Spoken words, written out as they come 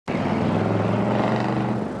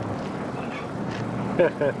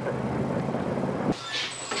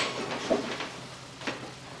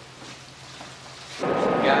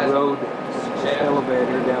Road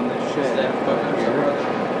elevator down this shaft right here.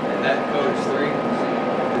 And that code's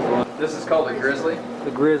 3. This is called the Grizzly.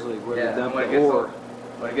 The Grizzly, where they dump the ore.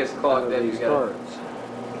 When it gets clogged up, you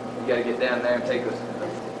gotta get down there and take this.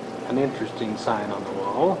 An interesting sign on the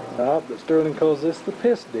wall. But Sterling calls this the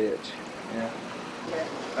piss ditch. Yeah.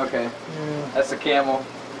 Okay. Yeah. That's the camel.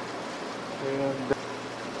 Yeah.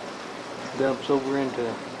 Dumps over into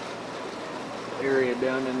the area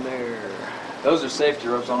down in there. Those are safety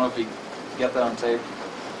ropes. I don't know if you got that on tape.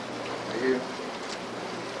 Right here.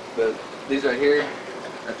 But these right here,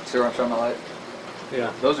 see where I'm showing my light?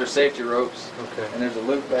 Yeah. Those are safety ropes. Okay. And there's a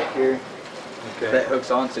loop back here that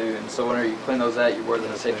hooks onto, and so whenever you clean those out, you wear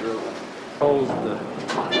the safety rope. Holds the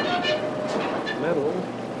metal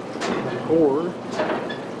core,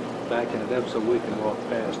 backing it up so we can walk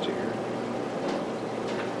past here.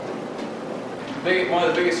 One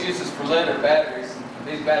of the biggest uses for lead are batteries.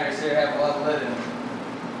 These batteries here have a lot of lead in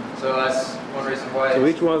them. So that's one reason why. So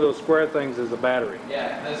each one of those square things is a battery.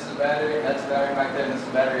 Yeah, this is a battery, that's a battery back there, and this is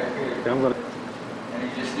a battery up here. Okay, I'm gonna. And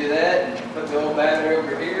you just do that, and put the old battery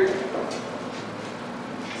over here,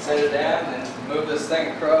 set it down, and move this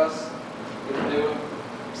thing across, get the new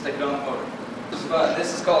one, stick it on the motor. This is fun.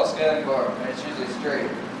 This is called a scaling bar, and it's usually straight.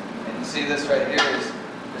 And you see this right here is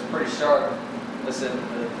pretty sharp. Listen,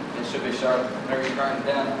 it should be sharp whenever you grind it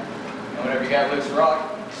down. And whenever you got loose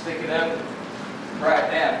rock, stick it up, pry it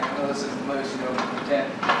down. Well, this isn't loose, you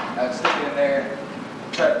can't stick it in there,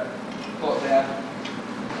 try to pull it down.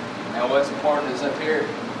 Now what's important is up here,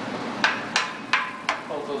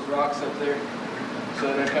 hold those rocks up there so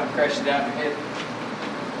they don't come crashing down your head.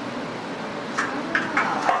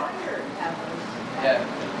 Yeah.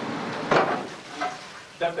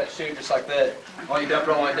 Dump that chute just like that. While you dump it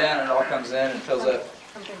all the way down, it all comes in and fills up.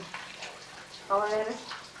 Okay. All of it?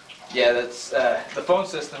 Yeah, that's the phone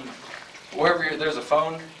system. Wherever there's a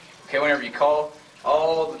phone, okay, whenever you call,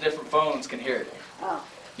 all the different phones can hear it. Oh.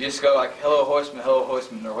 You just go like, hello Hoistman,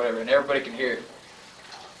 or whatever, and everybody can hear it.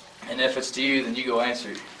 And if it's to you, then you go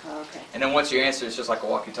answer it. Oh, okay. And then once you answer, it's just like a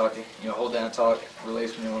walkie-talkie. You know, hold down and talk,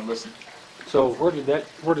 release when you want to listen. So where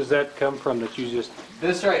does that come from that you just?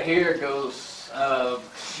 This right here goes, I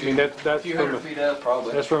mean, that's a few hundred feet up,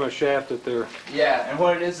 probably. That's from a shaft that they're. Yeah, and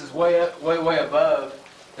what it is way up, way above.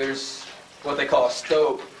 There's what they call a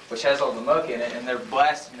stope, which has all the muck in it, and they're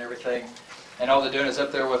blasting everything. And all they're doing is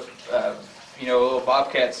up there with, you know, little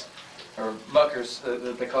bobcats or muckers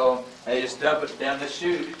that they call them, and they just dump it down this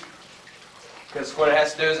chute. Because what it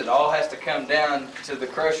has to do is it all has to come down to the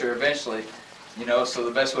crusher eventually. You know, so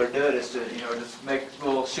the best way to do it is to, you know, just make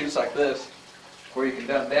little chutes like this, where you can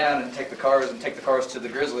dump down and take the cars to the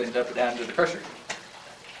Grizzly and dump it down to the crusher.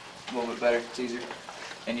 A little bit better, it's easier.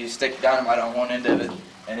 And you stick dynamite on one end of it,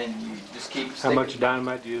 and then you just keep sticking. How much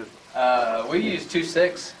dynamite do you use? We used 2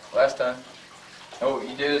 sticks last time. And what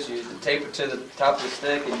you do is you tape it to the top of the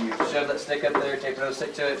stick, and you shove that stick up there, tape another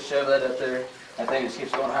stick to it, shove that up there. That thing just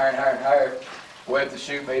keeps going higher and higher and higher. Way up the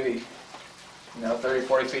chute, maybe, you know, 30,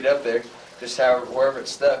 40 feet up there. Just wherever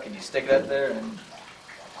it's stuck, and you stick it up there, and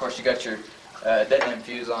of course you got your detonating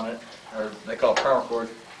fuse on it, or they call it permacord,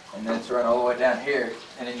 and then it's run all the way down here,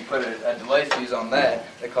 and then you put a delay fuse on that,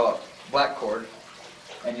 they call it black cord,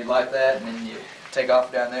 and you light that, and then you take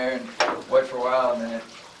off down there and wait for a while, and then it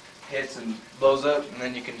hits and blows up, and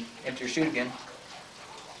then you can empty your chute again.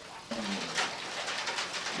 And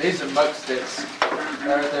these are muck sticks.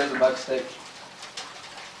 Right there's a muck stick.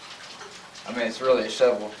 I mean, it's really a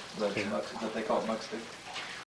shovel, but they call it muck stick.